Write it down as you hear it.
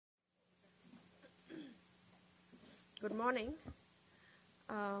Good morning.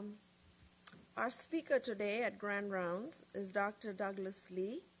 Our speaker today at Grand Rounds is Dr. Douglas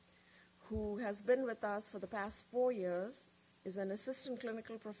Lee, who has been with us for the past 4 years, is an assistant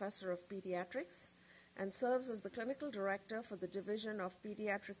clinical professor of pediatrics, and serves as the clinical director for the Division of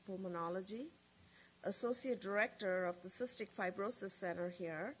Pediatric Pulmonology, associate director of the Cystic Fibrosis Center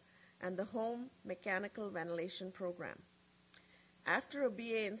here, and the Home Mechanical Ventilation Program. After a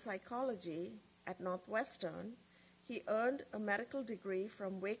BA in psychology at Northwestern, he earned a medical degree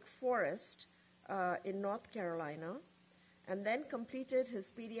from Wake Forest in North Carolina, and then completed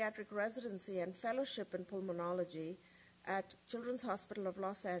his pediatric residency and fellowship in pulmonology at Children's Hospital of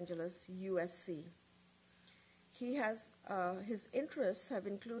Los Angeles, USC. His interests have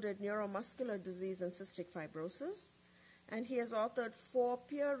included neuromuscular disease and cystic fibrosis, and he has authored 4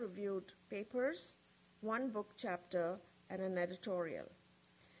 peer-reviewed papers, 1 book chapter, and an editorial.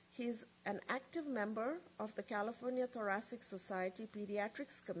 He's an active member of the California Thoracic Society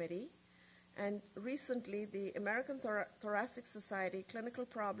Pediatrics Committee and recently the American Thoracic Society Clinical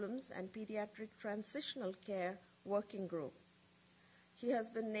Problems and Pediatric Transitional Care Working Group. He has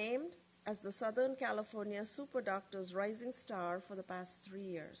been named as the Southern California Super Doctors Rising Star for the past 3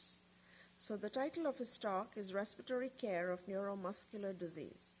 years. So the title of his talk is Respiratory Care of Neuromuscular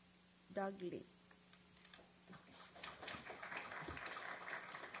Disease. Doug Lee.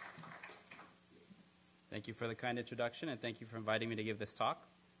 Thank you for the kind introduction, and thank you for inviting me to give this talk.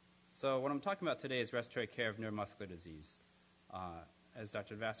 So what I'm talking about today is respiratory care of neuromuscular disease. As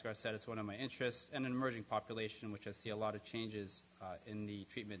Dr. Vasquez said, it's one of my interests and an emerging population, which I see a lot of changes in the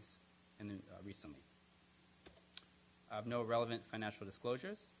treatments recently. I have no relevant financial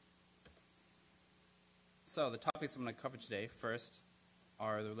disclosures. So the topics I'm going to cover today, first,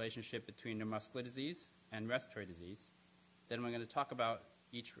 are the relationship between neuromuscular disease and respiratory disease. Then we're going to talk about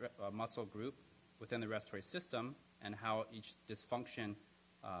each muscle group within the respiratory system and how each dysfunction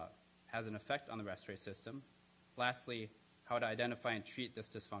has an effect on the respiratory system. Lastly, how to identify and treat this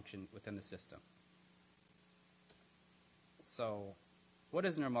dysfunction within the system. So what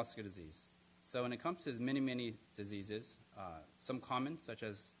is neuromuscular disease? So it encompasses many diseases, some common, such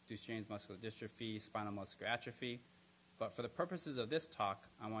as Duchenne's muscular dystrophy, spinal muscular atrophy. But for the purposes of this talk,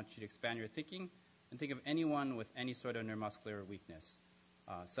 I want you to expand your thinking and think of anyone with any sort of neuromuscular weakness.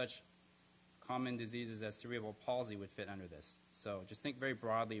 Such common diseases as cerebral palsy would fit under this. So just think very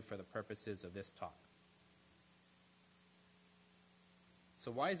broadly for the purposes of this talk.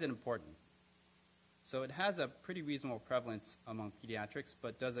 So why is it important? So it has a pretty reasonable prevalence among pediatrics,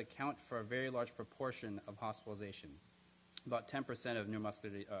 but does account for a very large proportion of hospitalizations. About 10% of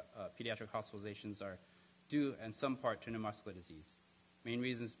neuromuscular pediatric hospitalizations are due in some part to neuromuscular disease. Main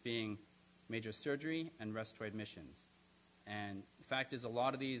reasons being major surgery and respiratory admissions. And the fact is, a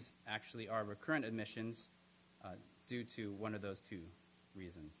lot of these actually are recurrent admissions due to one of those 2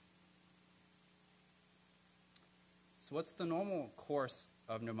 reasons. So what's the normal course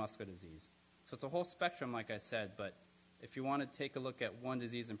of neuromuscular disease? So it's a whole spectrum, like I said, but if you want to take a look at one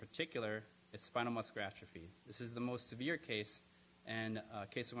disease in particular, it's spinal muscular atrophy. This is the most severe case, and a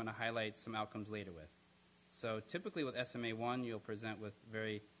case I'm going to highlight some outcomes later with. So typically with SMA1, you'll present with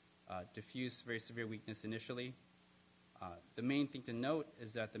very diffuse, very severe weakness initially. The main thing to note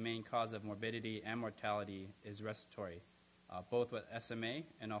is that the main cause of morbidity and mortality is respiratory, both with SMA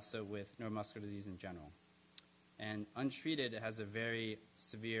and also with neuromuscular disease in general. And untreated, it has a very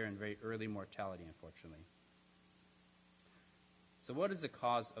severe and very early mortality, unfortunately. So what is the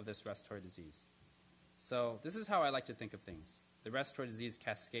cause of this respiratory disease? So this is how I like to think of things. The respiratory disease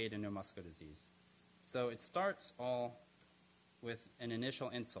cascade in neuromuscular disease. So it starts all with an initial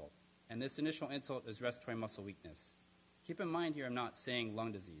insult, and this initial insult is respiratory muscle weakness. Keep in mind here, I'm not saying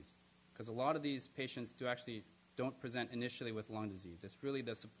lung disease, because a lot of these patients don't present initially with lung disease. It's really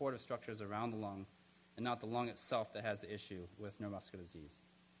the supportive structures around the lung and not the lung itself that has the issue with neuromuscular disease.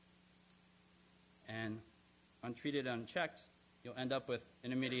 And untreated, unchecked, you'll end up with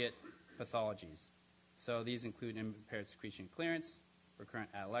intermediate pathologies. So these include impaired secretion clearance, recurrent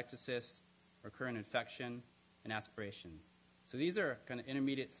atelectasis, recurrent infection, and aspiration. So these are kind of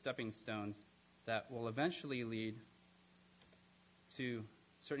intermediate stepping stones that will eventually lead to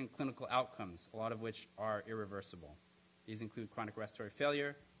certain clinical outcomes, a lot of which are irreversible. These include chronic respiratory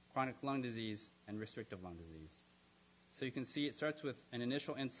failure, chronic lung disease, and restrictive lung disease. So you can see it starts with an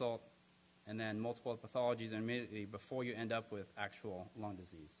initial insult and then multiple pathologies immediately before you end up with actual lung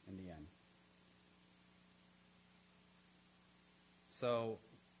disease in the end. So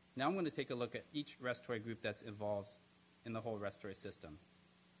now I'm going to take a look at each respiratory group that's involved in the whole respiratory system.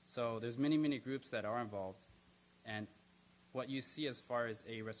 So there's many groups that are involved, and what you see as far as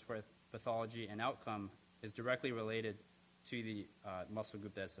a respiratory pathology and outcome is directly related to the muscle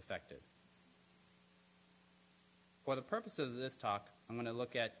group that's affected. For the purpose of this talk, I'm going to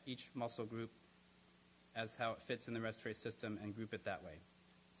look at each muscle group as how it fits in the respiratory system and group it that way.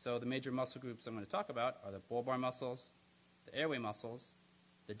 So the major muscle groups I'm going to talk about are the bulbar muscles, the airway muscles,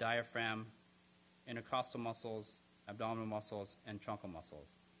 the diaphragm, intercostal muscles, abdominal muscles, and truncal muscles.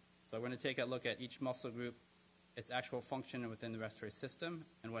 So we're going to take a look at each muscle group, its actual function within the respiratory system,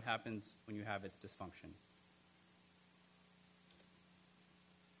 and what happens when you have its dysfunction.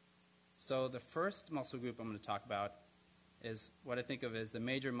 So the first muscle group I'm going to talk about is what I think of as the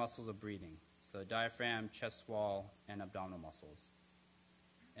major muscles of breathing. So diaphragm, chest wall, and abdominal muscles.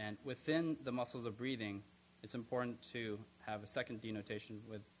 And within the muscles of breathing, it's important to have a second denotation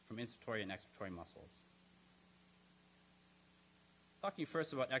from inspiratory and expiratory muscles. Talking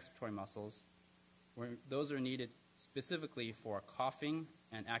first about expiratory muscles, those are needed specifically for coughing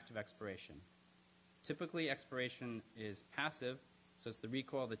and active expiration. Typically, expiration is passive, so it's the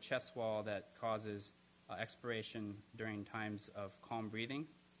recoil of the chest wall that causes expiration during times of calm breathing.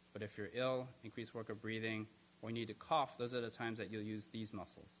 But if you're ill, increased work of breathing, or you need to cough, those are the times that you'll use these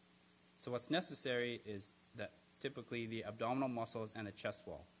muscles. So what's necessary is that typically the abdominal muscles and the chest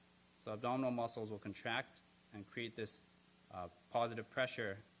wall. So abdominal muscles will contract and create this positive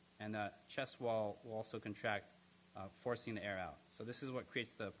pressure, and the chest wall will also contract, forcing the air out. So this is what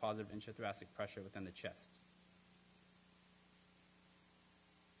creates the positive intrathoracic pressure within the chest.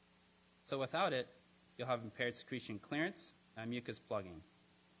 So without it, you'll have impaired secretion clearance and mucus plugging.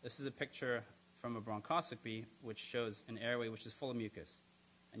 This is a picture from a bronchoscopy which shows an airway which is full of mucus.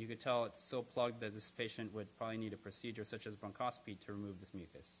 And you can tell it's so plugged that this patient would probably need a procedure such as bronchoscopy to remove this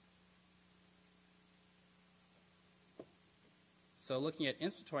mucus. So looking at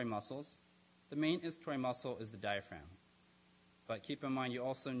inspiratory muscles, the main inspiratory muscle is the diaphragm. But keep in mind you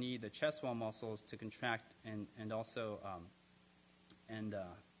also need the chest wall muscles to contract and also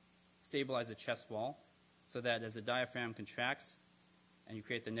stabilize the chest wall, so that as the diaphragm contracts and you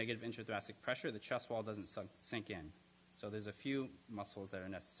create the negative intrathoracic pressure, the chest wall doesn't sink in. So there's a few muscles that are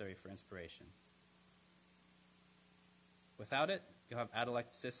necessary for inspiration. Without it, you'll have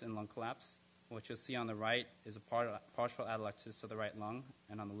atelectasis and lung collapse. What you'll see on the right is a partial atelectasis of the right lung,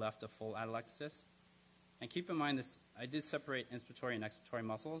 and on the left, a full atelectasis. And keep in mind this, I did separate inspiratory and expiratory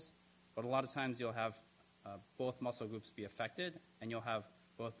muscles, but a lot of times you'll have both muscle groups be affected, and you'll have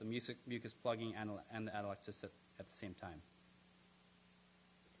both the mucus plugging and the atelectasis at the same time.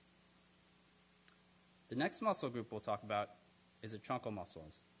 The next muscle group we'll talk about is the truncal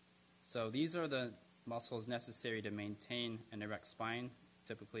muscles. So these are the muscles necessary to maintain an erect spine,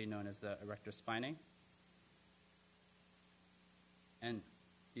 typically known as the erector spinae. And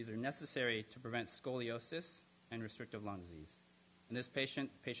these are necessary to prevent scoliosis and restrictive lung disease. In this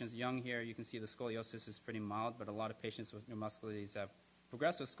patient's young here, you can see the scoliosis is pretty mild, but a lot of patients with neuromuscular disease have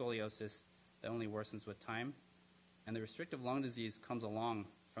progressive scoliosis that only worsens with time. And the restrictive lung disease comes along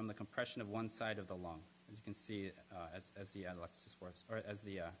from the compression of one side of the lung, as you can see as the atelectasis worsens, or as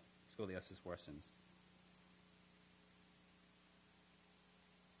the scoliosis worsens.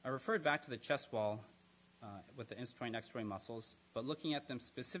 I referred back to the chest wall with the inspiratory and expiratory muscles, but looking at them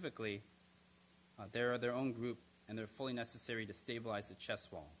specifically, they're their own group, and they're fully necessary to stabilize the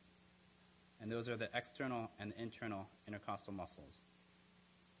chest wall. And those are the external and the internal intercostal muscles.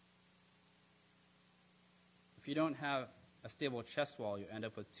 If you don't have a stable chest wall, you end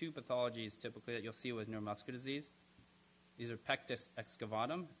up with two pathologies typically that you'll see with neuromuscular disease. These are pectus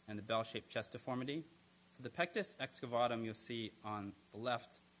excavatum and the bell-shaped chest deformity. So the pectus excavatum you'll see on the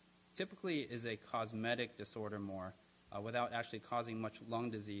left typically is a cosmetic disorder more without actually causing much lung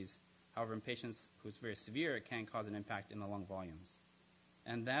disease. However, in patients who's very severe, it can cause an impact in the lung volumes.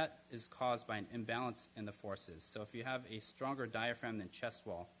 And that is caused by an imbalance in the forces. So if you have a stronger diaphragm than chest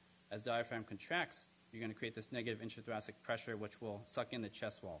wall, as diaphragm contracts, you're going to create this negative intrathoracic pressure which will suck in the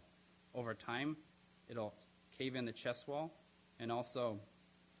chest wall. Over time, it'll cave in the chest wall and also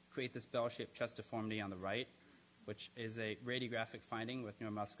create this bell-shaped chest deformity on the right, which is a radiographic finding with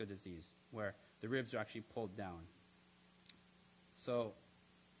neuromuscular disease, where the ribs are actually pulled down. So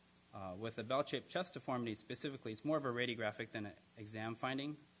with a bell-shaped chest deformity specifically, it's more of a radiographic than an exam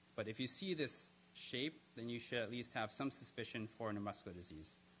finding. But if you see this shape, then you should at least have some suspicion for neuromuscular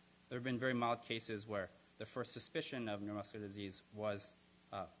disease. There have been very mild cases where the first suspicion of neuromuscular disease was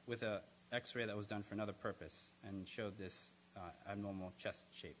with an X-ray that was done for another purpose and showed this abnormal chest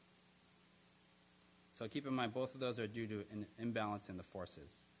shape. So keep in mind both of those are due to an imbalance in the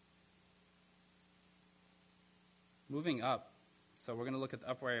forces. Moving up, so we're going to look at the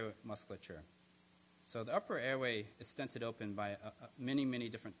upper airway musculature. So the upper airway is stented open by many, many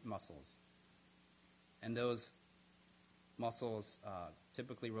different muscles. And those muscles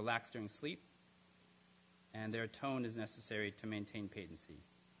typically relax during sleep, and their tone is necessary to maintain patency.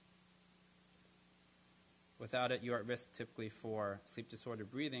 Without it, you are at risk typically for sleep-disordered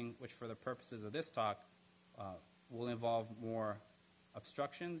breathing, which for the purposes of this talk will involve more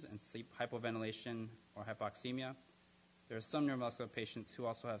obstructions and sleep hypoventilation or hypoxemia. There are some neuromuscular patients who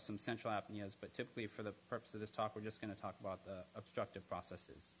also have some central apneas, but typically for the purpose of this talk, we're just going to talk about the obstructive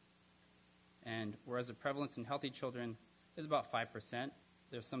processes. And whereas the prevalence in healthy children is about 5%,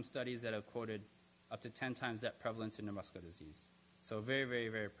 there's some studies that have quoted up to 10 times that prevalence in neuromuscular disease. So very, very,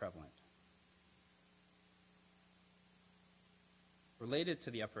 very prevalent. Related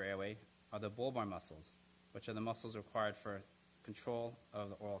to the upper airway are the bulbar muscles, which are the muscles required for control of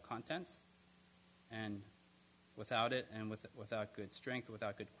the oral contents. And without it, and without good strength,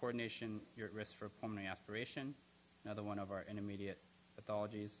 without good coordination, you're at risk for pulmonary aspiration, another one of our intermediate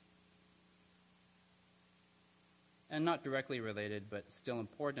pathologies. And not directly related, but still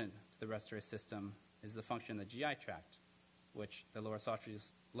important to the respiratory system, is the function of the GI tract, which the lower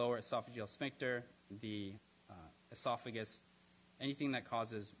esophageal sphincter, the esophagus, anything that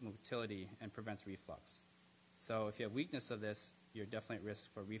causes motility and prevents reflux. So if you have weakness of this, you're definitely at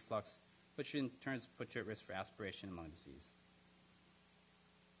risk for reflux, which in turn puts you at risk for aspiration and lung disease.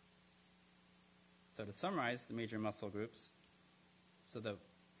 So to summarize the major muscle groups, so the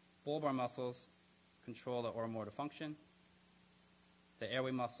bulbar muscles control the oral motor function. The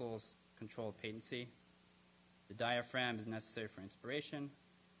airway muscles control patency. The diaphragm is necessary for inspiration.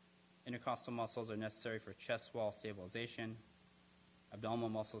 Intercostal muscles are necessary for chest wall stabilization. Abdominal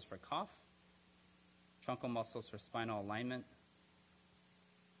muscles for cough. Truncal muscles for spinal alignment.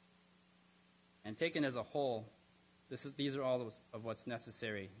 And taken as a whole, these are all of what's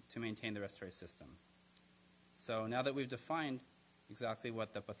necessary to maintain the respiratory system. So now that we've defined exactly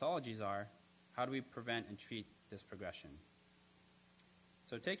what the pathologies are, how do we prevent and treat this progression?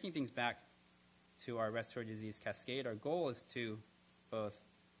 So taking things back to our respiratory disease cascade, our goal is to both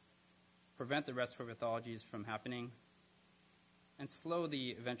prevent the respiratory pathologies from happening and slow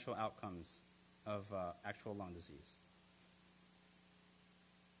the eventual outcomes of actual lung disease.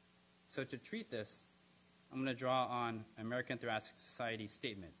 So to treat this, I'm going to draw on American Thoracic Society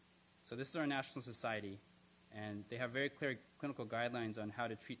statement. So this is our national society, and they have very clear clinical guidelines on how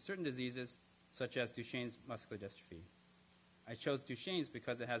to treat certain diseases, such as Duchenne's muscular dystrophy. I chose Duchenne's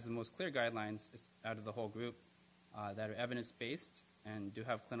because it has the most clear guidelines out of the whole group that are evidence-based and do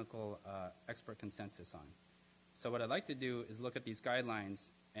have clinical expert consensus on. So what I'd like to do is look at these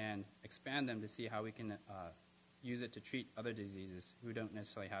guidelines and expand them to see how we can use it to treat other diseases who don't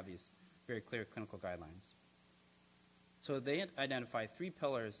necessarily have these very clear clinical guidelines. So they identify 3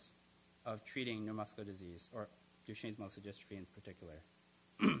 pillars of treating neuromuscular disease, or Duchenne's muscular dystrophy in particular.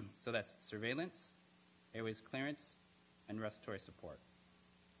 So that's surveillance, airways clearance, and respiratory support.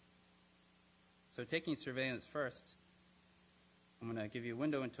 So taking surveillance first, I'm going to give you a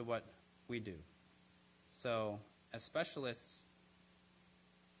window into what we do. So as specialists,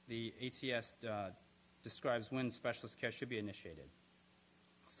 the ATS describes when specialist care should be initiated.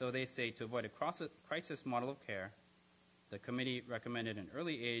 So they say to avoid a crisis model of care, the committee recommended an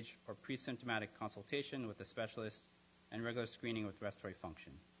early age or pre-symptomatic consultation with the specialist and regular screening with respiratory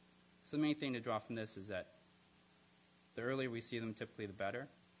function. So the main thing to draw from this is that the earlier we see them, typically the better.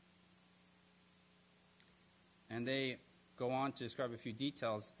 And they go on to describe a few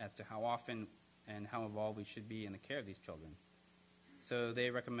details as to how often and how involved we should be in the care of these children. So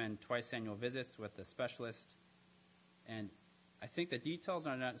they recommend twice annual visits with the specialist. And I think the details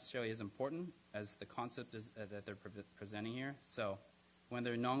are not necessarily as important as the concept that they're presenting here. So when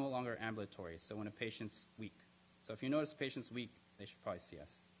they're no longer ambulatory, so when a patient's weak. So if you notice a patient's weak, they should probably see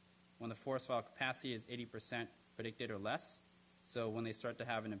us. When the forced vital capacity is 80% predicted or less, so when they start to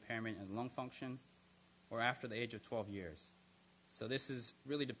have an impairment in lung function, or after the age of 12 years. So this is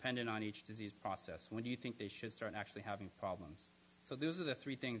really dependent on each disease process. When do you think they should start actually having problems? So those are the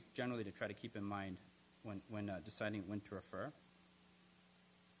 3 things generally to try to keep in mind when deciding when to refer.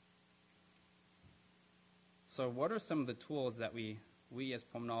 So what are some of the tools that we as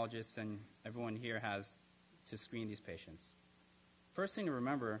pulmonologists and everyone here has to screen these patients? First thing to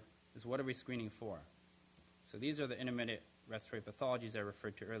remember is, what are we screening for? So these are the intermittent respiratory pathologies I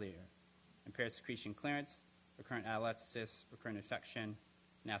referred to earlier: impaired secretion clearance, recurrent atelectasis, recurrent infection,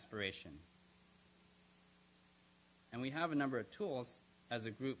 and aspiration. And we have a number of tools as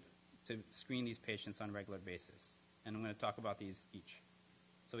a group to screen these patients on a regular basis. And I'm going to talk about these each.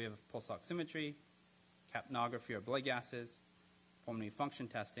 So we have pulse oximetry, capnography or blood gases, pulmonary function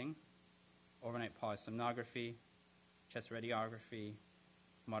testing, overnight polysomnography, chest radiography,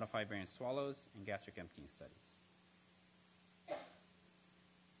 modified variant swallows, and gastric emptying studies.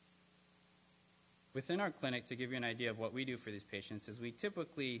 Within our clinic, to give you an idea of what we do for these patients, is we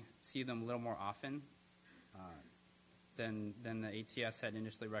typically see them a little more often than the ATS had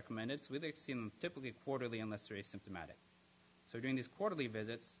initially recommended. So we like to see them typically quarterly unless they're asymptomatic. So during these quarterly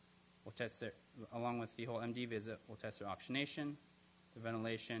visits, we'll test their, along with the whole MD visit, we'll test their oxygenation, their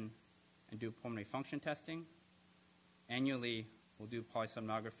ventilation, and do pulmonary function testing. Annually, we'll do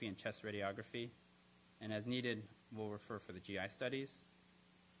polysomnography and chest radiography. And as needed, we'll refer for the GI studies.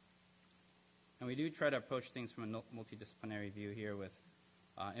 And we do try to approach things from a multidisciplinary view here with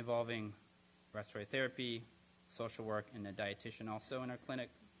involving respiratory therapy, social work, and a dietitian also in our clinic,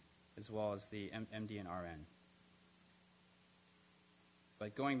 as well as the MD and RN.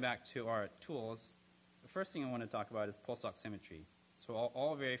 But going back to our tools, the first thing I want to talk about is pulse oximetry. So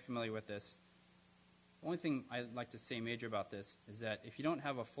all very familiar with this. The only thing I'd like to say major about this is that if you don't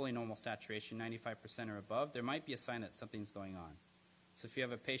have a fully normal saturation, 95% or above, there might be a sign that something's going on. So if you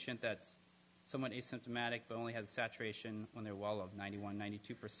have a patient that's somewhat asymptomatic but only has a saturation when they're well of 91,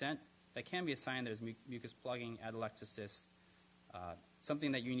 92%, that can be a sign there's mucus plugging, atelectasis,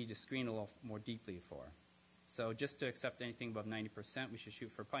 something that you need to screen a little more deeply for. So just to accept anything above 90%, we should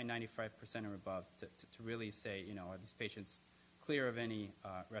shoot for probably 95% or above to really say, you know, are these patients clear of any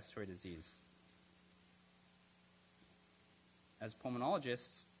respiratory disease? As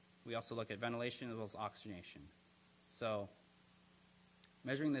pulmonologists, we also look at ventilation as well as oxygenation. So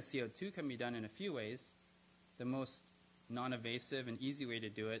measuring the CO2 can be done in a few ways. The most non-invasive and easy way to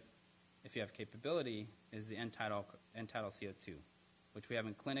do it, if you have capability, is the end-tidal CO2, which we have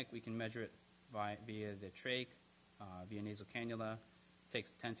in clinic. We can measure it via the trach, via nasal cannula. It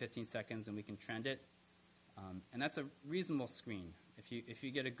takes 10, 15 seconds, and we can trend it. And that's a reasonable screen. If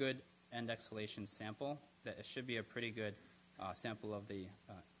you get a good end exhalation sample, that it should be a pretty good sample of the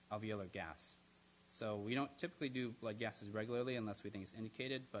alveolar gas. So we don't typically do blood gases regularly unless we think it's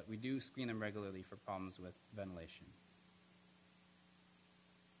indicated, but we do screen them regularly for problems with ventilation.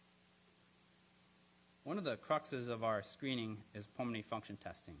 One of the cruxes of our screening is pulmonary function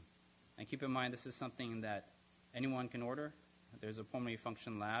testing. And keep in mind, this is something that anyone can order. There's a pulmonary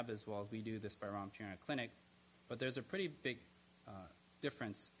function lab as well as we do the spirometry in our clinic, but there's a pretty big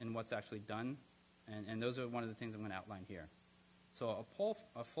difference in what's actually done, and those are one of the things I'm going to outline here. So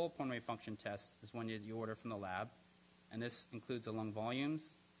a full pulmonary function test is one you order from the lab, and this includes the lung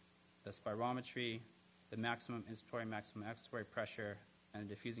volumes, the spirometry, the maximum inspiratory, maximum expiratory pressure, and the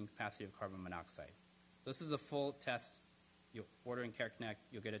diffusing capacity of carbon monoxide. This is a full test. You'll order in Care Connect,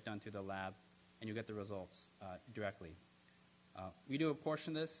 you'll get it done through the lab, and you'll get the results directly. We do a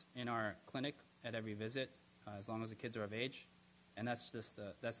portion of this in our clinic at every visit, as long as the kids are of age, and that's the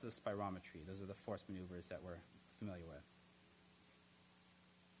spirometry. Those are the force maneuvers that we're familiar with.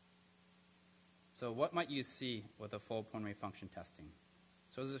 So what might you see with a full pulmonary function testing?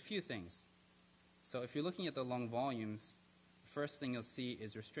 So there's a few things. So if you're looking at the lung volumes, the first thing you'll see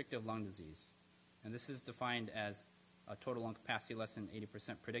is restrictive lung disease. And this is defined as a total lung capacity less than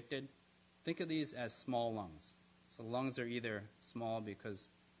 80% predicted. Think of these as small lungs. So lungs are either small because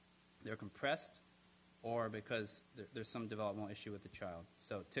they're compressed or because there's some developmental issue with the child.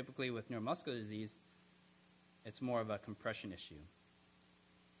 So typically with neuromuscular disease, it's more of a compression issue.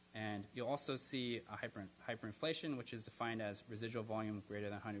 And you'll also see a hyperinflation, which is defined as residual volume greater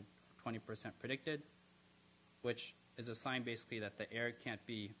than 120% predicted, which is a sign basically that the air can't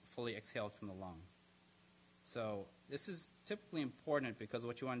be fully exhaled from the lung. So this is typically important because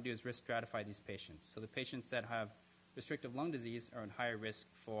what you want to do is risk stratify these patients. So the patients that have restrictive lung disease are at higher risk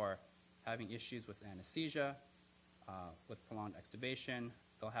for having issues with anesthesia, with prolonged extubation.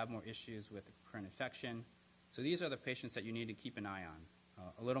 They'll have more issues with recurrent infection. So these are the patients that you need to keep an eye on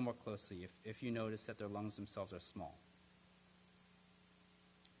a little more closely if you notice that their lungs themselves are small.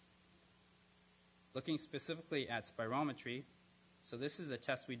 Looking specifically at spirometry, so this is the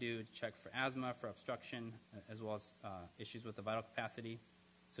test we do to check for asthma, for obstruction, as well as issues with the vital capacity.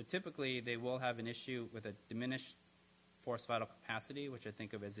 So typically they will have an issue with a diminished forced vital capacity, which I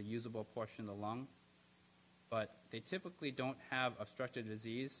think of as a usable portion of the lung, but they typically don't have obstructive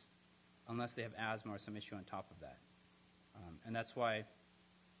disease unless they have asthma or some issue on top of that. And that's why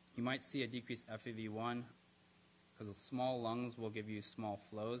you might see a decreased FEV1 because small lungs will give you small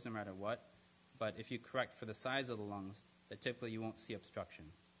flows no matter what. But if you correct for the size of the lungs, that typically you won't see obstruction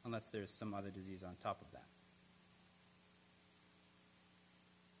unless there's some other disease on top of that.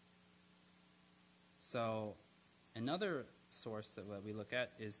 So another source that we look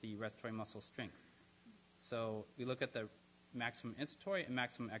at is the respiratory muscle strength. So we look at the maximum inspiratory and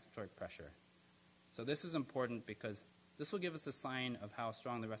maximum expiratory pressure. So this is important because this will give us a sign of how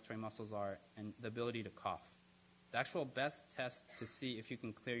strong the respiratory muscles are and the ability to cough. The actual best test to see if you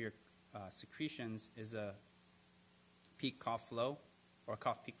can clear your secretions is a peak cough flow or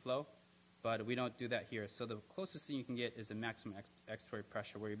cough peak flow, but we don't do that here. So the closest thing you can get is a maximum expiratory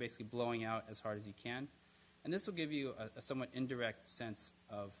pressure, where you're basically blowing out as hard as you can. And this will give you a somewhat indirect sense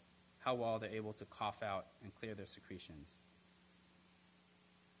of how well they're able to cough out and clear their secretions.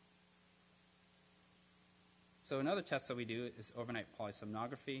 So another test that we do is overnight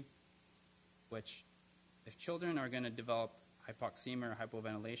polysomnography, which if children are going to develop hypoxemia or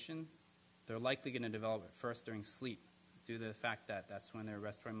hypoventilation, they're likely going to develop it first during sleep due to the fact that that's when their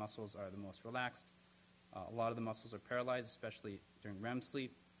respiratory muscles are the most relaxed. A lot of the muscles are paralyzed, especially during REM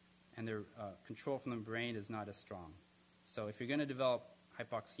sleep, and their control from the brain is not as strong. So if you're going to develop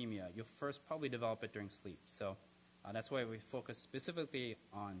hypoxemia, you'll first probably develop it during sleep. So that's why we focus specifically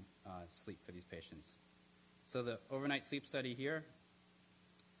on sleep for these patients. So the overnight sleep study here,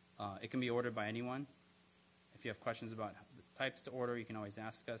 it can be ordered by anyone. If you have questions about the types to order, you can always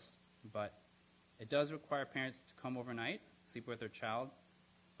ask us. But it does require parents to come overnight, sleep with their child.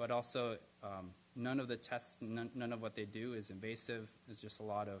 But also, none of the tests, none of what they do is invasive. There's just a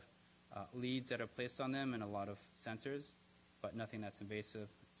lot of leads that are placed on them and a lot of sensors, but nothing that's invasive.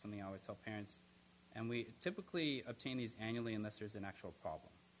 It's something I always tell parents. And we typically obtain these annually unless there's an actual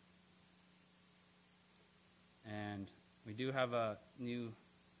problem. And we do have a new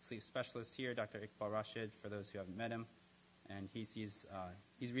sleep specialist here, Dr. Iqbal Rashid, for those who haven't met him. And he's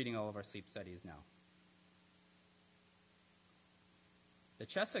reading all of our sleep studies now. The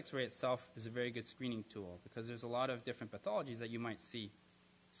chest X-ray itself is a very good screening tool because there's a lot of different pathologies that you might see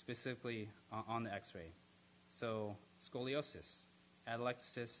specifically on the X-ray. So scoliosis,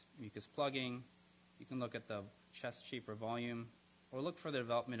 atelectasis, mucus plugging. You can look at the chest shape or volume, or look for the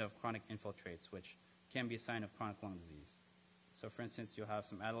development of chronic infiltrates, which can be a sign of chronic lung disease. So for instance, you'll have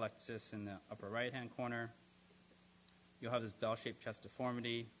some atelectasis in the upper right-hand corner. You'll have this bell-shaped chest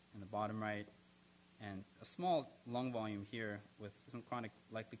deformity in the bottom right, and a small lung volume here with some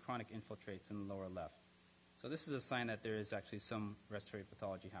likely chronic infiltrates in the lower left. So this is a sign that there is actually some respiratory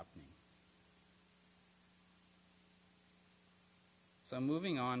pathology happening. So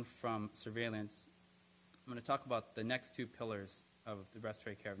moving on from surveillance, I'm going to talk about the next two pillars of the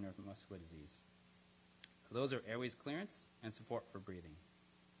respiratory care of neuromuscular disease. Those are airways clearance and support for breathing.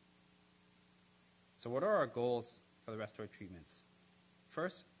 So what are our goals for the respiratory treatments?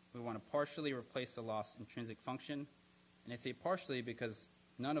 First, we want to partially replace the lost intrinsic function. And I say partially because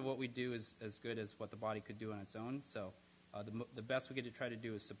none of what we do is as good as what the body could do on its own. So the best we get to try to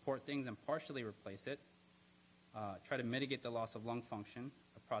do is support things and partially replace it. Try to mitigate the loss of lung function,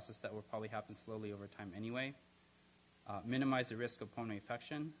 a process that will probably happen slowly over time anyway. Minimize the risk of pulmonary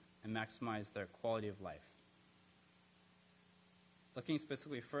infection, and maximize their quality of life. Looking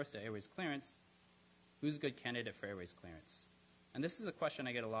specifically first at airways clearance, who's a good candidate for airways clearance? And this is a question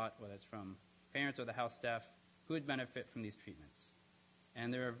I get a lot, whether it's from parents or the house staff, who would benefit from these treatments?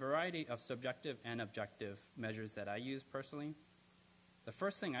 And there are a variety of subjective and objective measures that I use personally. The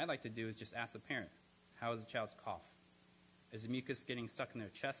first thing I like to do is just ask the parent, how is the child's cough? Is the mucus getting stuck in their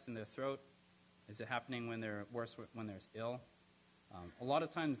chest and their throat? Is it happening when they're worse, when they're ill? A lot of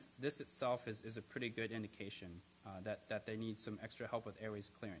times, this itself is a pretty good indication that they need some extra help with airways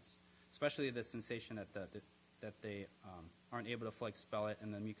clearance, especially the sensation that they aren't able to fully expel it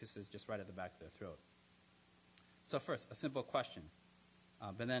and the mucus is just right at the back of their throat. So first, a simple question.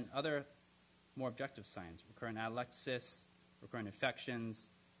 But then other more objective signs, recurrent atelectasis, recurrent infections.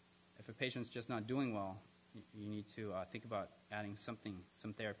 If a patient's just not doing well, you need to think about adding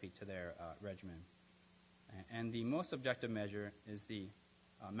some therapy to their regimen. And the most objective measure is the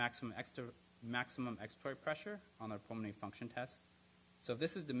maximum expiratory pressure on their pulmonary function test. So if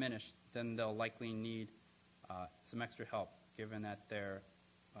this is diminished, then they'll likely need some extra help, given that their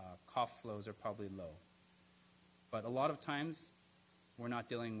cough flows are probably low. But a lot of times, we're not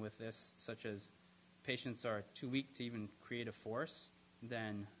dealing with this, such as patients are too weak to even create a force,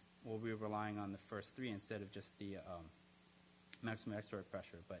 then we'll be relying on the first three instead of just the maximum expiratory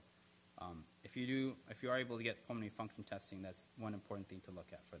pressure. But if you are able to get pulmonary function testing, that's one important thing to look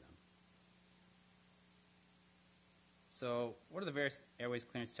at for them. So what are the various airways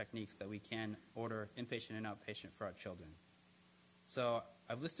clearance techniques that we can order inpatient and outpatient for our children? So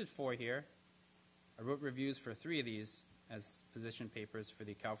I've listed 4 here. I wrote reviews for 3 of these as position papers for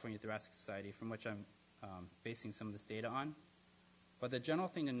the California Thoracic Society, from which I'm basing some of this data on. But the general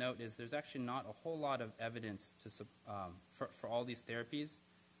thing to note is there's actually not a whole lot of evidence for all these therapies,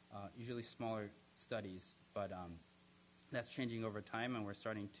 usually smaller studies, but that's changing over time, and we're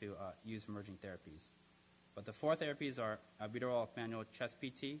starting to use emerging therapies. But the four therapies are albuterol manual chest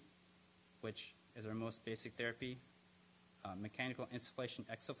PT, which is our most basic therapy, mechanical insufflation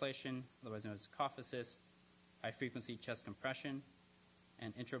exsufflation, otherwise known as cough assist, high-frequency chest compression,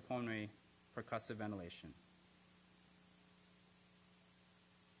 and intrapulmonary percussive ventilation.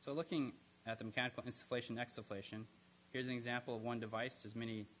 So looking at the mechanical insufflation exsufflation, here's an example of one device. There's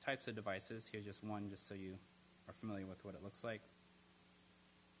many types of devices. Here's just one just so you are familiar with what it looks like.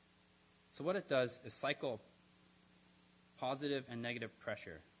 So what it does is cycle positive and negative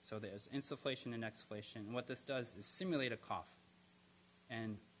pressure. So there's insufflation and exsufflation. And what this does is simulate a cough.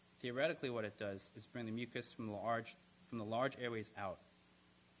 And theoretically what it does is bring the mucus from the large airways out.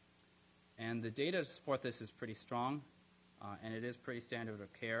 And the data to support this is pretty strong, and it is pretty standard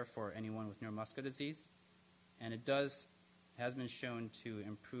of care for anyone with neuromuscular disease. And it has been shown to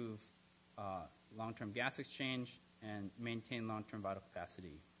improve long-term gas exchange and maintain long-term vital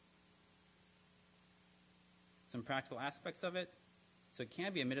capacity. Some practical aspects of it. So it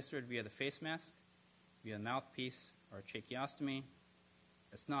can be administered via the face mask, via the mouthpiece, or tracheostomy.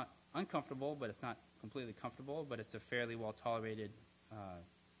 It's not uncomfortable, but it's not completely comfortable, but it's a fairly well-tolerated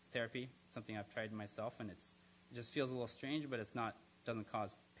therapy, something I've tried myself, and it just feels a little strange, but doesn't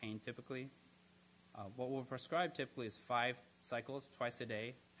cause pain typically. What we'll prescribe typically is 5 cycles twice a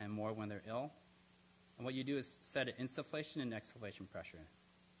day and more when they're ill. And what you do is set an insufflation and exhalation pressure.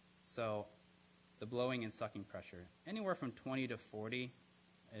 So the blowing and sucking pressure. Anywhere from 20 to 40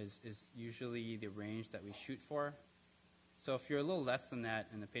 is usually the range that we shoot for. So if you're a little less than that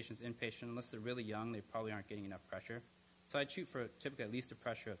and the patient's inpatient, unless they're really young, they probably aren't getting enough pressure. So I'd shoot for typically at least a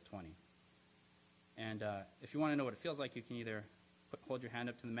pressure of 20. And if you want to know what it feels like, you can either hold your hand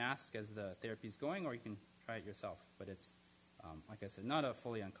up to the mask as the therapy is going, or you can try it yourself. But it's, like I said, not a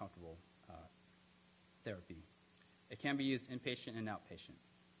fully uncomfortable therapy. It can be used inpatient and outpatient.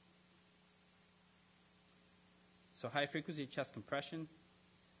 So high-frequency chest compression.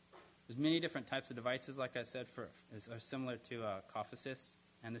 There's many different types of devices, like I said, are similar to cough assist,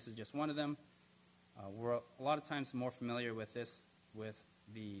 and this is just one of them. We're a lot of times more familiar with this with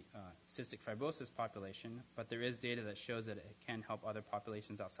the cystic fibrosis population, but there is data that shows that it can help other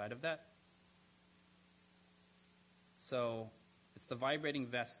populations outside of that. So it's the vibrating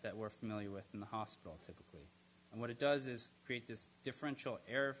vest that we're familiar with in the hospital typically. And what it does is create this differential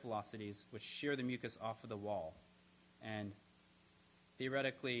air velocities which shear the mucus off of the wall. And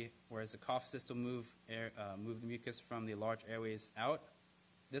theoretically, whereas the cough assist will move the mucus from the large airways out,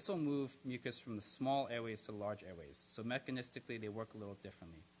 this will move mucus from the small airways to the large airways. So mechanistically, they work a little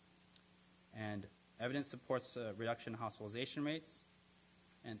differently. And evidence supports a reduction in hospitalization rates.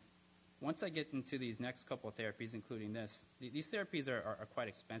 And once I get into these next couple of therapies, including this, these therapies are quite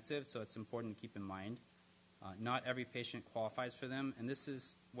expensive, so it's important to keep in mind. Not every patient qualifies for them, and this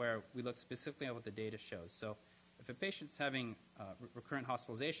is where we look specifically at what the data shows. So if a patient's having recurrent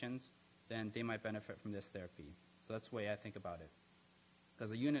hospitalizations, then they might benefit from this therapy. So that's the way I think about it.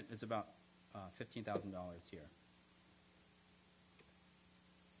 Because a unit is about $15,000 here.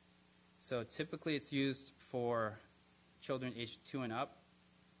 So typically it's used for children aged 2 and up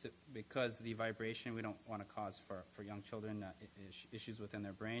because the vibration we don't want to cause for young children issues within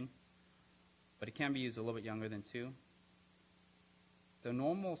their brain. But it can be used a little bit younger than 2. The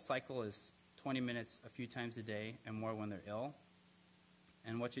normal cycle is 20 minutes a few times a day and more when they're ill.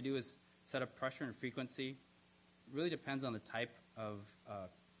 And what you do is set up pressure and frequency. It really depends on the type of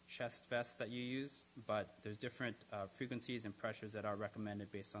chest vest that you use, but there's different frequencies and pressures that are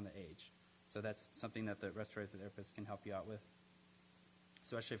recommended based on the age. So that's something that the respiratory therapist can help you out with,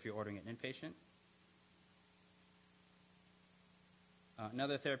 especially if you're ordering it inpatient.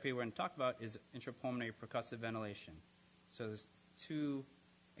 Another therapy we're going to talk about is intrapulmonary percussive ventilation. So there's 2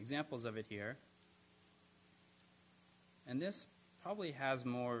 examples of it here. And this probably has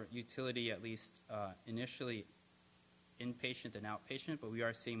more utility, at least initially, inpatient than outpatient, but we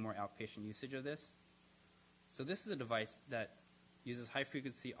are seeing more outpatient usage of this. So this is a device that uses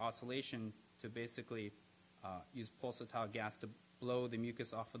high-frequency oscillation to basically use pulsatile gas to blow the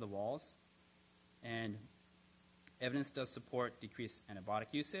mucus off of the walls. And evidence does support decreased antibiotic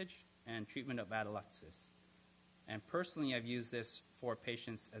usage and treatment of atelectasis. And personally, I've used this for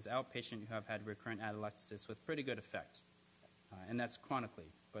patients as outpatient who have had recurrent atelectasis with pretty good effect. And that's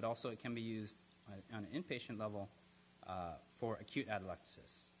chronically, but also it can be used on an inpatient level for acute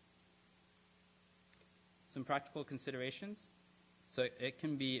atelectasis. Some practical considerations. So it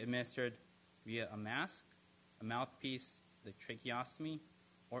can be administered via a mask, a mouthpiece, the tracheostomy,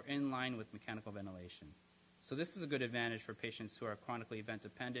 or in line with mechanical ventilation. So this is a good advantage for patients who are chronically vent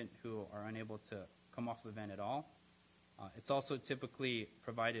dependent, who are unable to come off the vent at all. It's also typically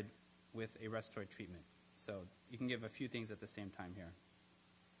provided with a respiratory treatment. So you can give a few things at the same time here.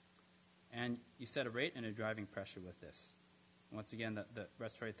 And you set a rate and a driving pressure with this. Once again, the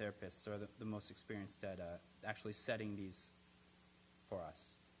respiratory therapists are the most experienced at actually setting these for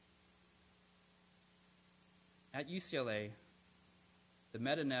us. At UCLA, the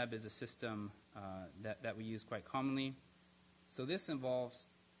MetaNeb is a system that we use quite commonly. So this involves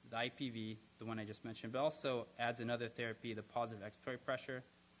the IPV, the one I just mentioned, but also adds another therapy, the positive expiratory pressure.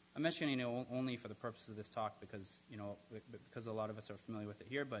 I'm mentioning it only for the purpose of this talk because a lot of us are familiar with it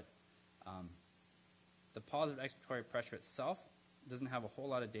here, but the positive expiratory pressure itself doesn't have a whole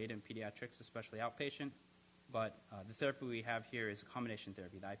lot of data in pediatrics, especially outpatient, but the therapy we have here is a combination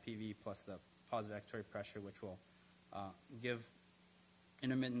therapy, the IPV plus the positive expiratory pressure, which will give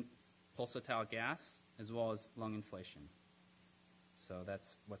intermittent pulsatile gas as well as lung inflation. So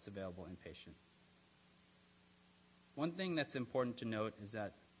that's what's available inpatient. One thing that's important to note is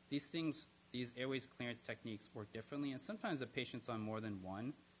that these airways clearance techniques work differently, and sometimes the patient's on more than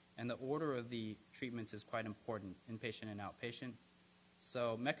one, and the order of the treatments is quite important, inpatient and outpatient.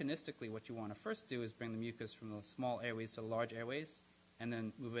 So mechanistically, what you want to first do is bring the mucus from the small airways to the large airways, and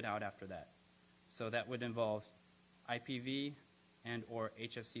then move it out after that. So that would involve IPV and or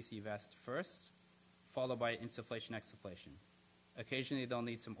HFCC vest first, followed by insufflation, exsufflation. Occasionally, they'll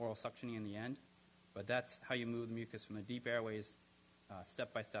need some oral suctioning in the end, but that's how you move the mucus from the deep airways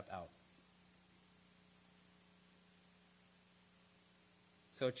step by step out.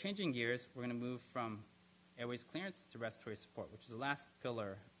 So changing gears, we're going to move from airways clearance to respiratory support, which is the last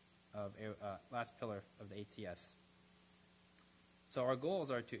pillar of the ATS. So our goals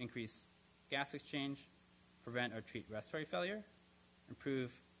are to increase gas exchange, prevent or treat respiratory failure,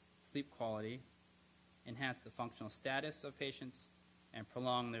 improve sleep quality, enhance the functional status of patients, and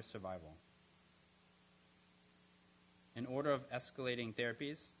prolong their survival. In order of escalating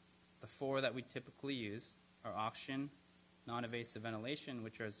therapies, the four that we typically use are oxygen, non-invasive ventilation,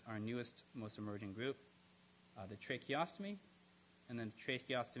 which is our newest, most emerging group, the tracheostomy, and then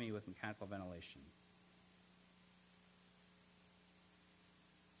tracheostomy with mechanical ventilation.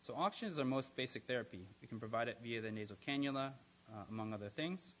 So oxygen is our most basic therapy. We can provide it via the nasal cannula, among other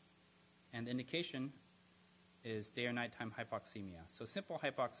things. And the indication is day or nighttime hypoxemia. So simple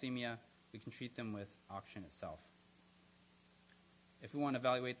hypoxemia, we can treat them with oxygen itself. If we want to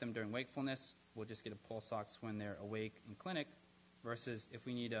evaluate them during wakefulness, we'll just get a pulse ox when they're awake in clinic, versus if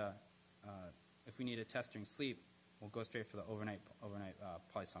we need a test during sleep, we'll go straight for the overnight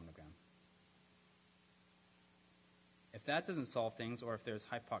polysomnogram. If that doesn't solve things, or if there's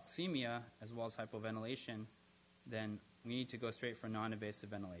hypoxemia as well as hypoventilation, then we need to go straight for non-invasive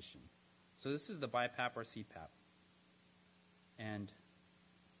ventilation. So this is the BiPAP or CPAP. And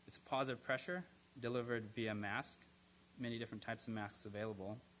it's positive pressure delivered via mask, many different types of masks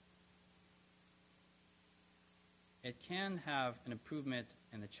available. It can have an improvement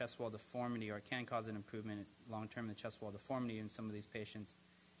in the chest wall deformity, or it can cause an improvement long-term in the chest wall deformity in some of these patients.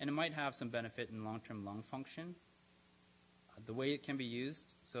 And it might have some benefit in long-term lung function. The way it can be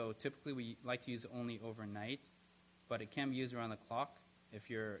used, so typically we like to use it only overnight, but it can be used around the clock if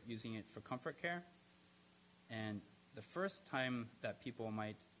you're using it for comfort care. And the first time that people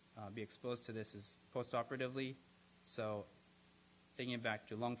might be exposed to this is post-operatively. So taking it back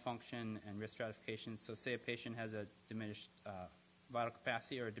to lung function and risk stratification. So say a patient has a diminished vital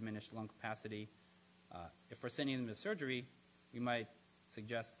capacity or a diminished lung capacity. If we're sending them to surgery, we might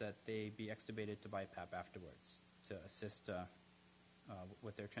suggest that they be extubated to BiPAP afterwards to assist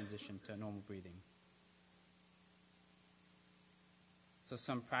with their transition to normal breathing. So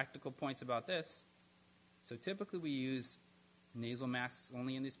some practical points about this. So typically we use nasal masks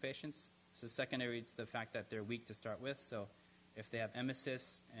only in these patients. This is secondary to the fact that they're weak to start with. So if they have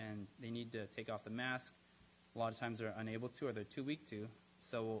emesis and they need to take off the mask, a lot of times they're unable to, or they're too weak to.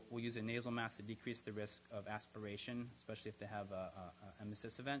 So we'll use a nasal mask to decrease the risk of aspiration, especially if they have a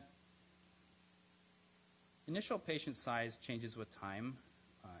emesis event. Initial patient size changes with time.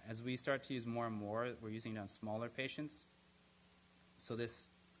 As we start to use more and more, we're using it on smaller patients. So this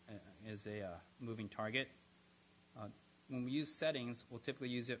is a moving target. When we use settings, we'll typically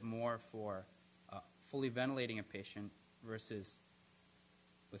use it more for fully ventilating a patient versus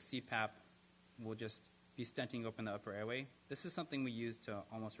with CPAP, we'll just be stenting open the upper airway. This is something we use to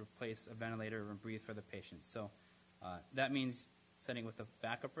almost replace a ventilator and breathe for the patient. So that means setting with a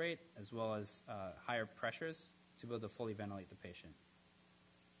backup rate as well as higher pressures to be able to fully ventilate the patient.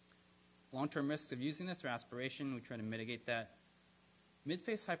 Long-term risks of using this are aspiration. We try to mitigate that.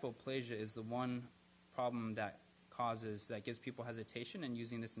 Mid-face hypoplasia is the one problem that gives people hesitation in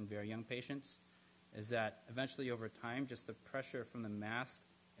using this in very young patients, is that eventually over time, just the pressure from the mask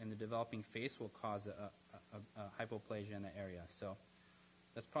and the developing face will cause hypoplasia in that area. So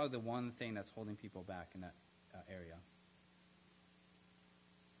that's probably the one thing that's holding people back in that area.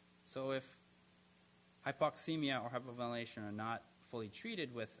 So if hypoxemia or hypoventilation are not fully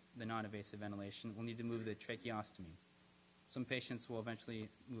treated with the non-invasive ventilation, we'll need to move the tracheostomy. Some patients will eventually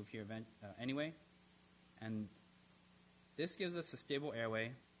move here anyway, and this gives us a stable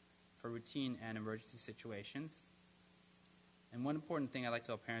airway for routine and emergency situations. And one important thing I like to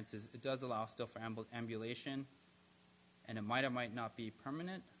tell parents is it does allow still for ambulation, and it might or might not be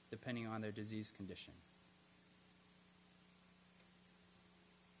permanent depending on their disease condition.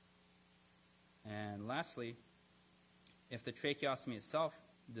 And lastly, if the tracheostomy itself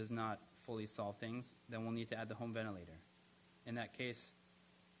does not fully solve things, then we'll need to add the home ventilator. In that case,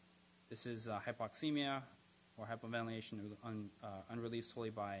 this is hypoxemia or hypoventilation unrelieved solely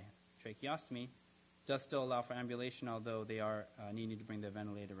by tracheostomy. Does still allow for ambulation, although they are needing to bring the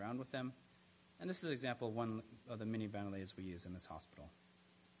ventilator around with them. And this is an example of one of the many ventilators we use in this hospital.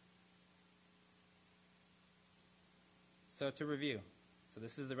 So to review, so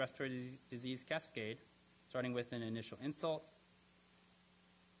this is the respiratory disease cascade, starting with an initial insult,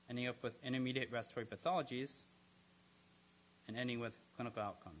 ending up with intermediate respiratory pathologies, and ending with clinical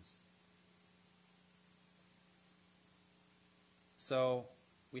outcomes. So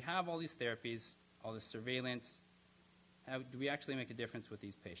we have all these therapies, all this surveillance. How do we actually make a difference with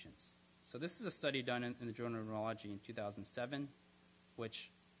these patients? So this is a study done in the Journal of Neurology in 2007,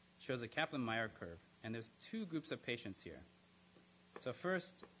 which shows a Kaplan-Meier curve. And there's two groups of patients here. So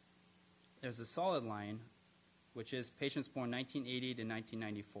first, there's a solid line, which is patients born 1980 to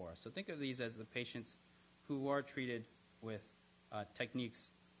 1994. So think of these as the patients who are treated with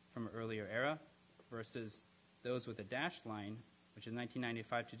techniques from an earlier era versus those with a dashed line, which is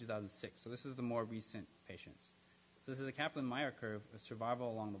 1995 to 2006. So this is the more recent patients. So this is a Kaplan-Meier curve of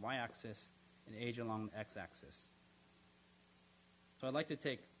survival along the y-axis and age along the x-axis. So I'd like to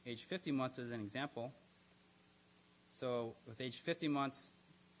take age 50 months as an example. So with age 50 months,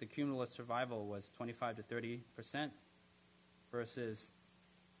 the cumulative survival was 25 to 30% versus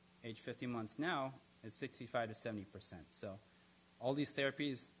age 50 months now is 65 to 70%. So all these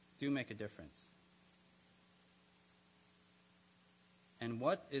therapies do make a difference. And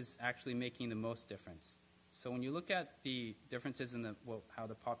what is actually making the most difference? So when you look at the differences in how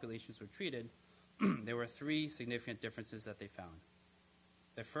the populations were treated, there were three significant differences that they found.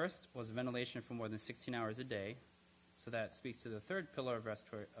 The first was ventilation for more than 16 hours a day. So that speaks to the third pillar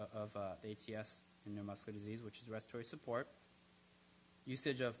of the ATS in neuromuscular disease, which is respiratory support.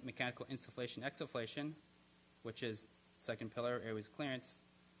 Usage of mechanical insufflation, exsufflation, which is second pillar, airways clearance,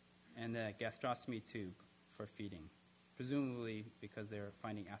 and the gastrostomy tube for feeding, presumably because they're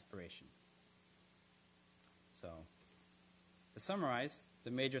finding aspiration. So to summarize,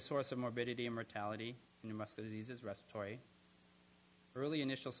 the major source of morbidity and mortality in neuromuscular disease is respiratory. Early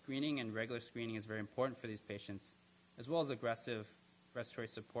initial screening and regular screening is very important for these patients, as well as aggressive respiratory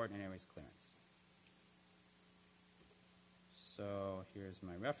support and airways clearance. So here's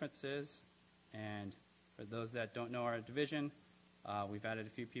my references. And for those that don't know our division, we've added a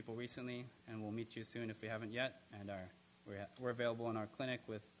few people recently, and we'll meet you soon if we haven't yet. And we're available in our clinic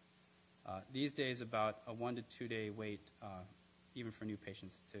with, these days, about a 1 to 2 day wait, even for new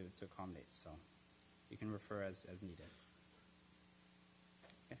patients to accommodate. So you can refer as needed.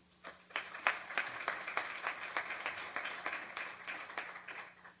 Okay.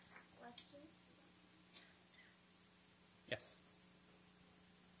 Questions? Yes.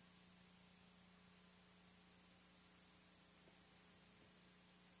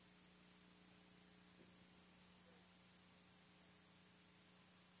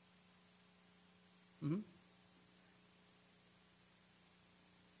 Mm-hmm.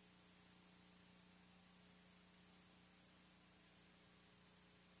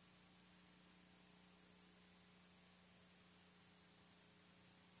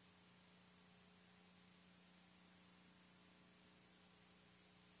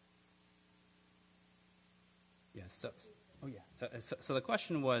 Yes. So the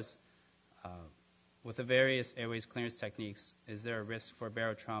question was, with the various airways clearance techniques, is there a risk for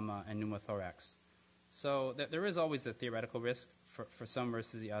barotrauma and pneumothorax? So there is always a theoretical risk for some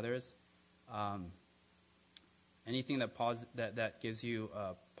versus the others. Anything that gives you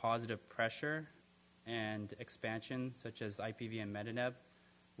positive pressure and expansion, such as IPV and metineb,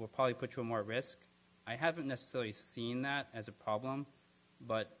 will probably put you more at risk. I haven't necessarily seen that as a problem,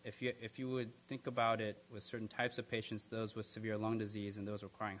 but if you would think about it with certain types of patients, those with severe lung disease and those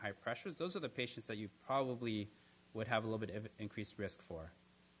requiring high pressures, those are the patients that you probably would have a little bit of increased risk for.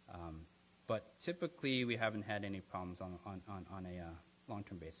 But typically, we haven't had any problems on a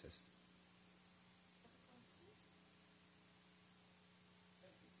long-term basis.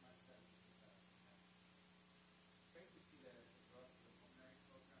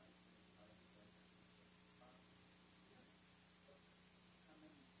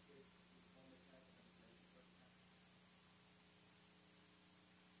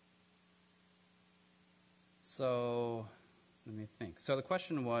 So let me think. So the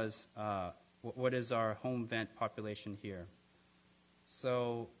question was, what is our home vent population here?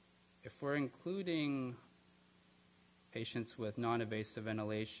 So if we're including patients with non-invasive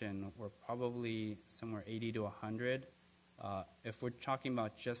ventilation, we're probably somewhere 80 to 100. If we're talking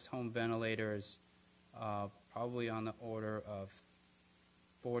about just home ventilators, probably on the order of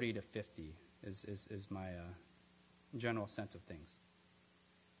 40 to 50 is my general sense of things.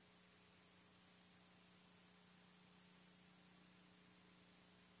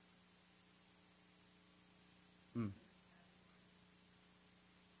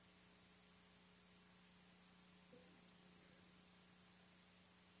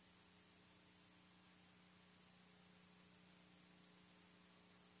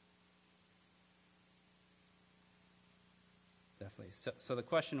 Definitely. So the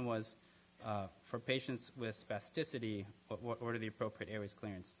question was, for patients with spasticity, what are the appropriate airways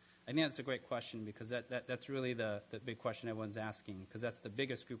clearance? I think that's a great question because that's really the big question everyone's asking, because that's the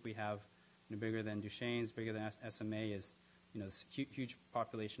biggest group we have, bigger than Duchenne's, bigger than SMA, is this huge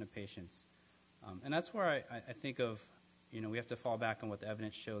population of patients. And that's where I think of, we have to fall back on what the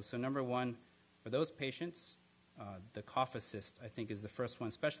evidence shows. So number one, for those patients, the cough assist, I think, is the first one,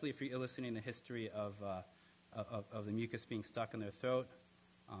 especially if you're eliciting the history of the mucus being stuck in their throat.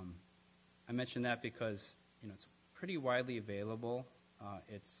 I mention that because it's pretty widely available.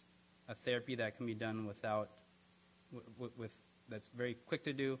 It's a therapy that can be done that's very quick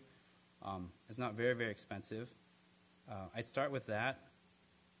to do. It's not very, very expensive. I'd start with that.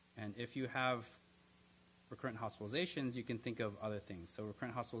 And if you have recurrent hospitalizations, you can think of other things. So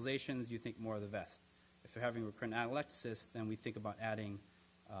recurrent hospitalizations, you think more of the vest. If they're having recurrent atelectasis, then we think about adding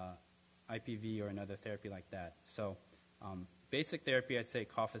IPV or another therapy like that. So basic therapy, I'd say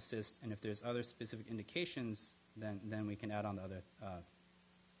cough assist, and if there's other specific indications, then we can add on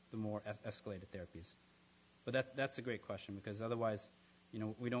the more escalated therapies. But that's a great question, because otherwise,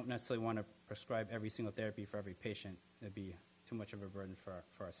 we don't necessarily want to prescribe every single therapy for every patient. That'd be too much of a burden for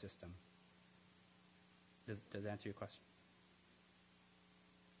our system. Does that answer your question?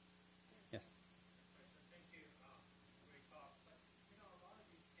 Yes. Thank you. Great talk. But a lot of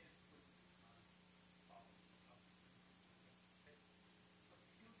these kids with acute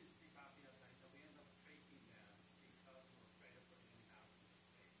sleep apnea, we end up traching them because we're afraid of putting any out in the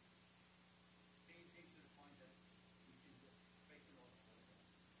space. Same thing to the point that we can just traching all the whole.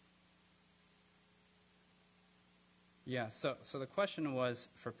 Yeah. So the question was,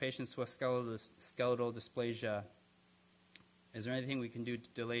 for patients with skeletal dysplasia, is there anything we can do to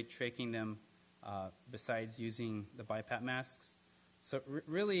delay tracheing them besides using the BiPAP masks? So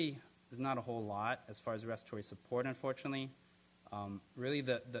really, there's not a whole lot as far as respiratory support, unfortunately. Really,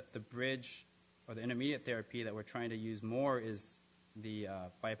 the bridge or the intermediate therapy that we're trying to use more is the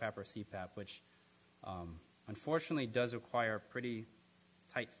BiPAP or CPAP, which unfortunately does require a pretty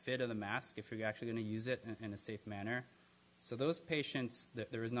tight fit of the mask if you're actually going to use it in a safe manner. So those patients,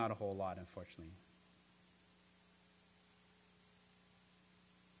 there is not a whole lot, unfortunately.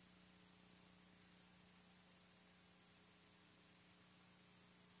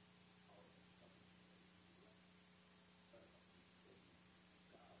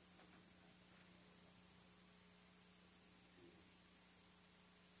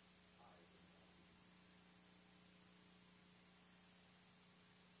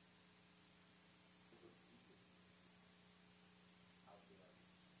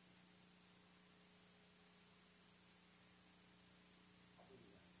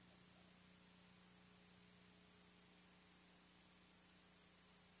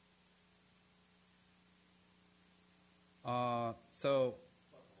 So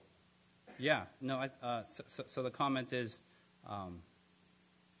the comment is,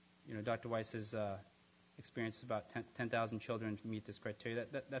 Dr. Weiss's experience is about 10,000 children meet this criteria.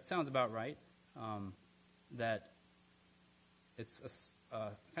 That sounds about right. That it's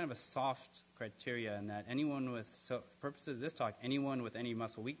kind of a soft criteria, in that anyone with, so for purposes of this talk, anyone with any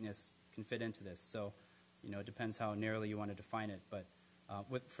muscle weakness can fit into this. So, it depends how narrowly you want to define it. But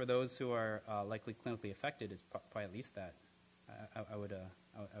for those who are likely clinically affected, it's probably at least that. I would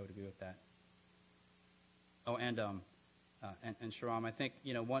agree with that. Oh, and Sharam, I think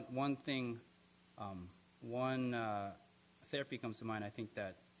one thing, one therapy comes to mind. I think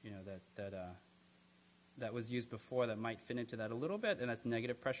that that was used before that might fit into that a little bit, and that's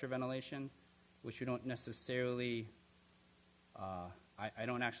negative pressure ventilation, which you don't necessarily. I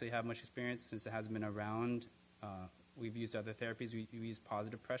don't actually have much experience since it hasn't been around. We've used other therapies. We use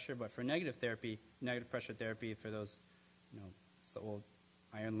positive pressure, but for negative pressure therapy, for those, it's the old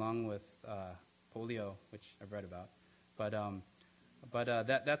iron lung with polio, which I've read about. But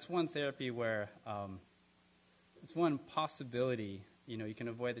that's one therapy where It's one possibility. You can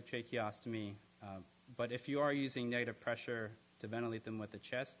avoid the tracheostomy, but if you are using negative pressure to ventilate them with the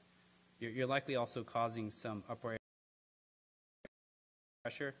chest, you're likely also causing some upper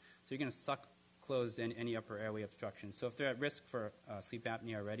pressure, so you're going to suck closed any upper airway obstruction. So if they're at risk for sleep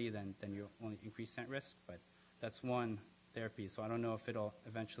apnea already, then you only increase that risk, but that's one therapy. So I don't know if it'll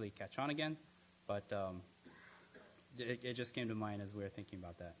eventually catch on again, but it just came to mind as we were thinking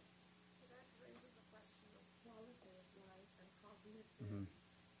about that. So that raises a question of quality of life and cognitive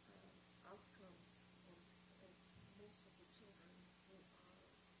outcomes in most of the children who are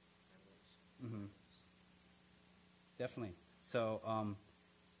ventilation. Definitely. So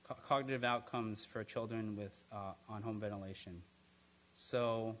cognitive outcomes for children with on-home ventilation.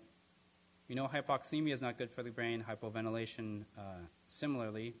 So, hypoxemia is not good for the brain, hypoventilation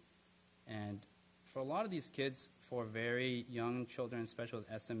similarly. And for a lot of these kids, for very young children, especially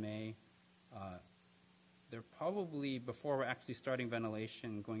with SMA, they're probably, before we're actually starting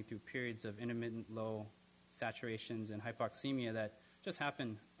ventilation, going through periods of intermittent low saturations and hypoxemia that just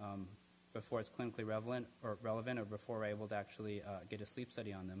happen before it's clinically relevant or before we're able to actually get a sleep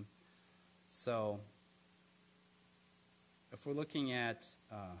study on them. So if we're looking at,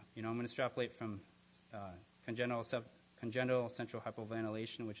 I'm going to extrapolate from congenital central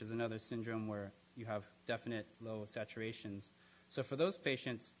hypoventilation, which is another syndrome where you have definite low saturations. So for those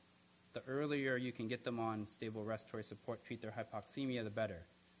patients, the earlier you can get them on stable respiratory support, treat their hypoxemia, the better.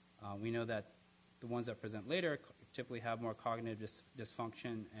 We know that the ones that present later typically have more cognitive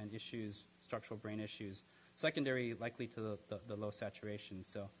dysfunction and issues, structural brain issues, secondary likely to the low saturation.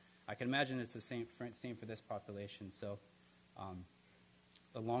 So I can imagine it's the same for this population. So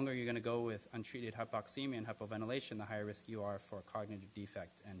the longer you're going to go with untreated hypoxemia and hypoventilation, the higher risk you are for a cognitive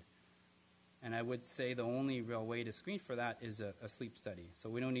defect. And I would say the only real way to screen for that is a sleep study. So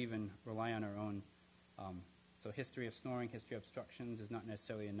we don't even rely on our own. So history of snoring, history of obstructions is not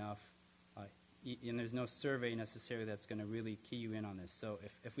necessarily enough. And there's no survey necessarily that's going to really key you in on this. So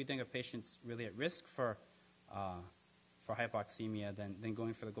if we think a patient's really at risk for hypoxemia, then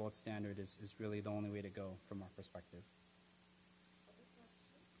going for the gold standard is really the only way to go from our perspective. Other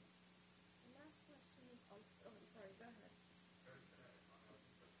questions? The last question is on, I'm sorry, go ahead.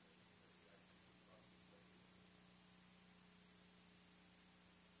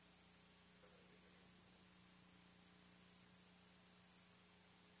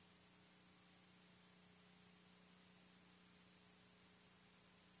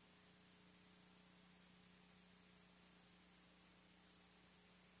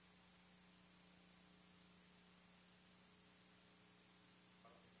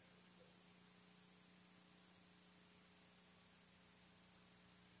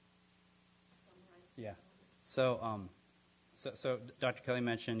 Yeah. So Dr. Kelly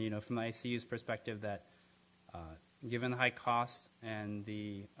mentioned, from the ICU's perspective, that given the high cost and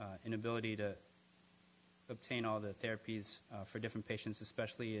the inability to obtain all the therapies for different patients,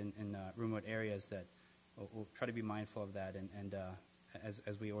 especially in remote areas, that we'll try to be mindful of that and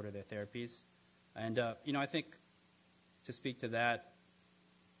as we order their therapies. And I think to speak to that,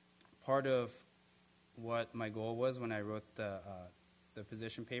 part of what my goal was when I wrote the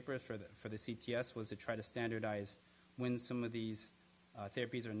position papers for the CTS was to try to standardize when some of these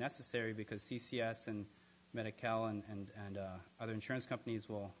therapies are necessary, because CCS and Mattel and other insurance companies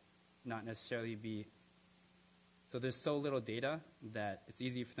will not necessarily be. So there's so little data that it's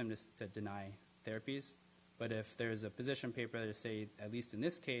easy for them to deny therapies. But if there's a position paper that say, at least in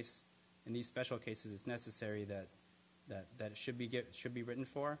this case, in these special cases, it's necessary that it should be written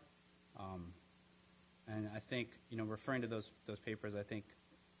for. And I think, referring to those papers, I think,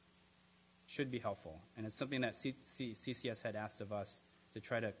 should be helpful. And it's something that CCS had asked of us to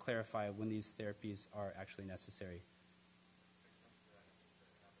try to clarify when these therapies are actually necessary.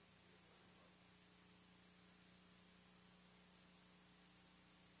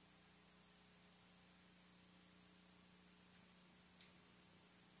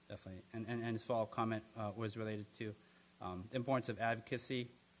 Definitely. And his follow-up comment was related to the importance of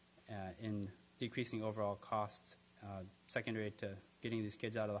advocacy in decreasing overall costs, secondary to getting these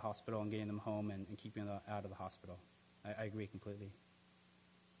kids out of the hospital and getting them home and keeping them out of the hospital. I agree completely.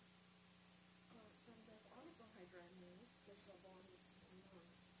 There's oligohydramnios, kids are born with small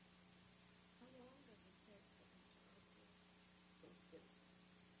lungs. How long does it take for them to outgrow those kids?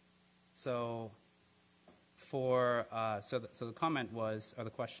 So the comment was, or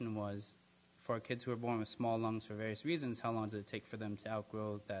the question was, for kids who are born with small lungs for various reasons, how long does it take for them to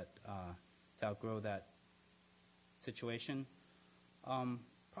outgrow that situation?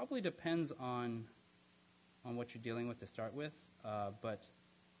 Probably depends on what you're dealing with to start with, but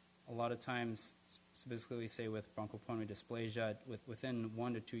A lot of times, specifically say with bronchopulmonary dysplasia, within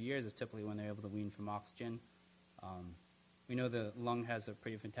 1 to 2 years is typically when they're able to wean from oxygen. We know the lung has a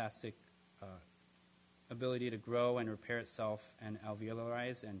pretty fantastic ability to grow and repair itself and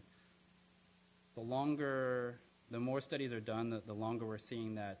alveolarize, and the more studies are done, the longer we're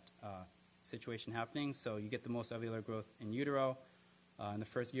seeing that situation happening. So you get the most alveolar growth in utero in the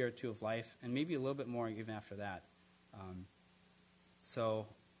first year or two of life, and maybe a little bit more even after that. So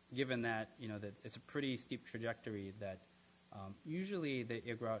given that, that it's a pretty steep trajectory, that usually they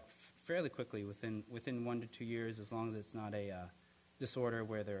grow out fairly quickly within 1 to 2 years, as long as it's not a disorder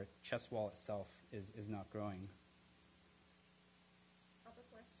where their chest wall itself is not growing. Other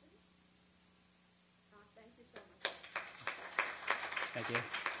questions? Thank you so much. Thank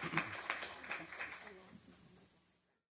you.